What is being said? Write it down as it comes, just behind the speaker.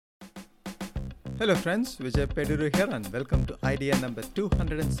Hello friends, Vijay Peduru here and welcome to idea number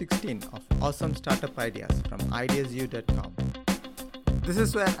 216 of Awesome Startup Ideas from ideasu.com. This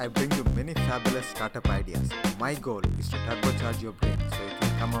is where I bring you many fabulous startup ideas. My goal is to turbocharge your brain so you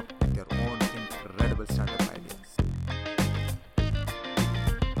can come up with your own incredible startup ideas.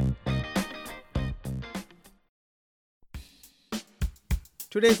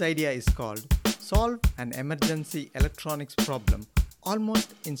 Today's idea is called Solve an Emergency Electronics Problem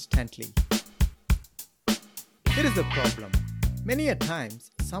Almost Instantly. Here is the problem. Many a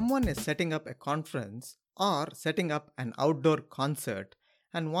times, someone is setting up a conference or setting up an outdoor concert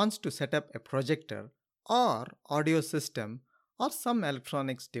and wants to set up a projector or audio system or some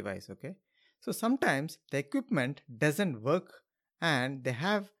electronics device, okay? So sometimes the equipment doesn't work and they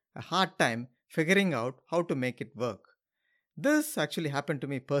have a hard time figuring out how to make it work. This actually happened to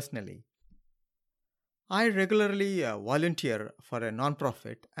me personally. I regularly volunteer for a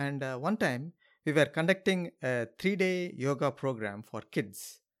non-profit and one time we were conducting a 3-day yoga program for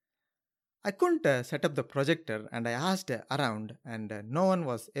kids. I couldn't set up the projector and I asked around and no one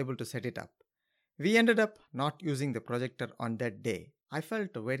was able to set it up. We ended up not using the projector on that day. I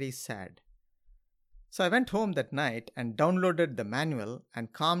felt very sad. So I went home that night and downloaded the manual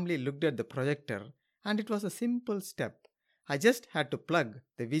and calmly looked at the projector, and it was a simple step. I just had to plug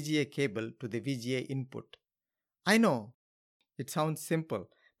the VGA cable to the VGA input. I know it sounds simple,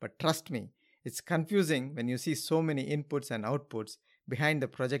 but trust me, it's confusing when you see so many inputs and outputs behind the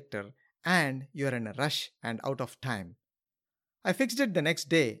projector and you're in a rush and out of time. I fixed it the next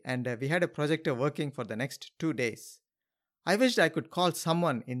day and we had a projector working for the next 2 days. I wished I could call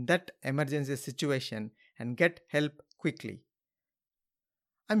someone in that emergency situation and get help quickly.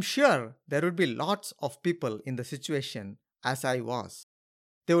 I'm sure there would be lots of people in the situation as I was.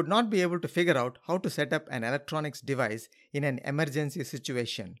 They would not be able to figure out how to set up an electronics device in an emergency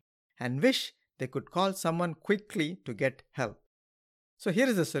situation and wish they could call someone quickly to get help. So here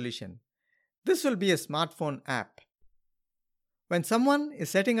is the solution. This will be a smartphone app. When someone is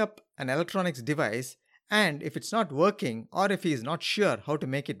setting up an electronics device and if it's not working or if he is not sure how to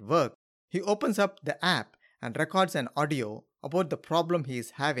make it work, he opens up the app and records an audio about the problem he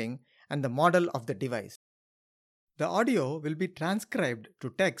is having and the model of the device. The audio will be transcribed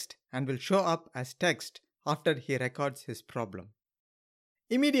to text and will show up as text after he records his problem.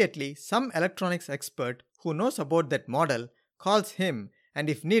 Immediately, some electronics expert who knows about that model calls him and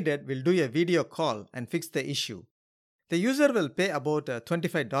if needed will do a video call and fix the issue. The user will pay about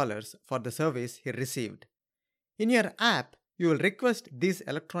 $25 for the service he received. In your app, you will request these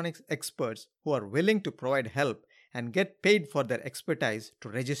electronics experts who are willing to provide help and get paid for their expertise to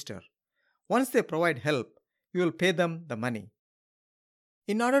register. Once they provide help, you will pay them the money.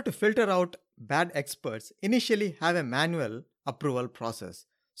 In order to filter out bad experts, initially have a manual approval process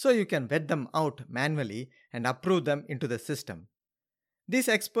so you can vet them out manually and approve them into the system. These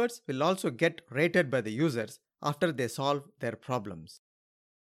experts will also get rated by the users after they solve their problems.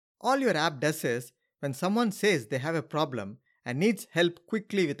 All your app does is, when someone says they have a problem and needs help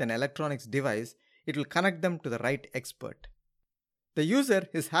quickly with an electronics device, it will connect them to the right expert. The user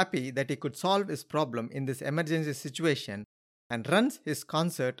is happy that he could solve his problem in this emergency situation and runs his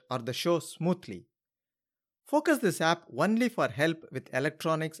concert or the show smoothly. Focus this app only for help with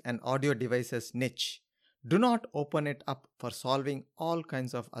electronics and audio devices niche. Do not open it up for solving all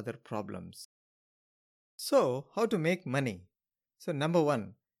kinds of other problems. So, how to make money? So, number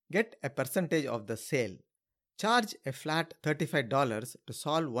 1, get a percentage of the sale. Charge a flat $35 to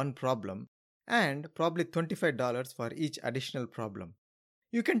solve one problem and probably $25 for each additional problem.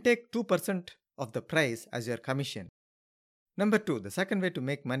 You can take 2% of the price as your commission. Number 2, the second way to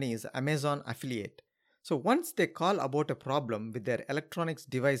make money is Amazon affiliate. So once they call about a problem with their electronics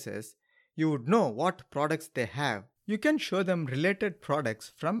devices, you would know what products they have. You can show them related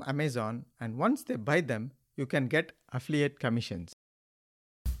products from Amazon and once they buy them, you can get affiliate commissions.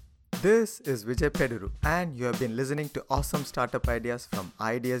 This is Vijay Peduru and you have been listening to Awesome Startup Ideas from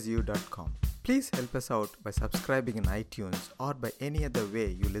ideasu.com. Please help us out by subscribing in iTunes or by any other way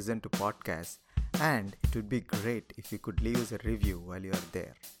you listen to podcasts, and it would be great if you could leave us a review while you are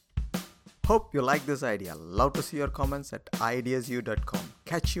there. Hope you like this idea. Love to see your comments at ideasu.com.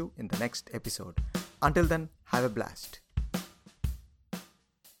 Catch you in the next episode. Until then, have a blast.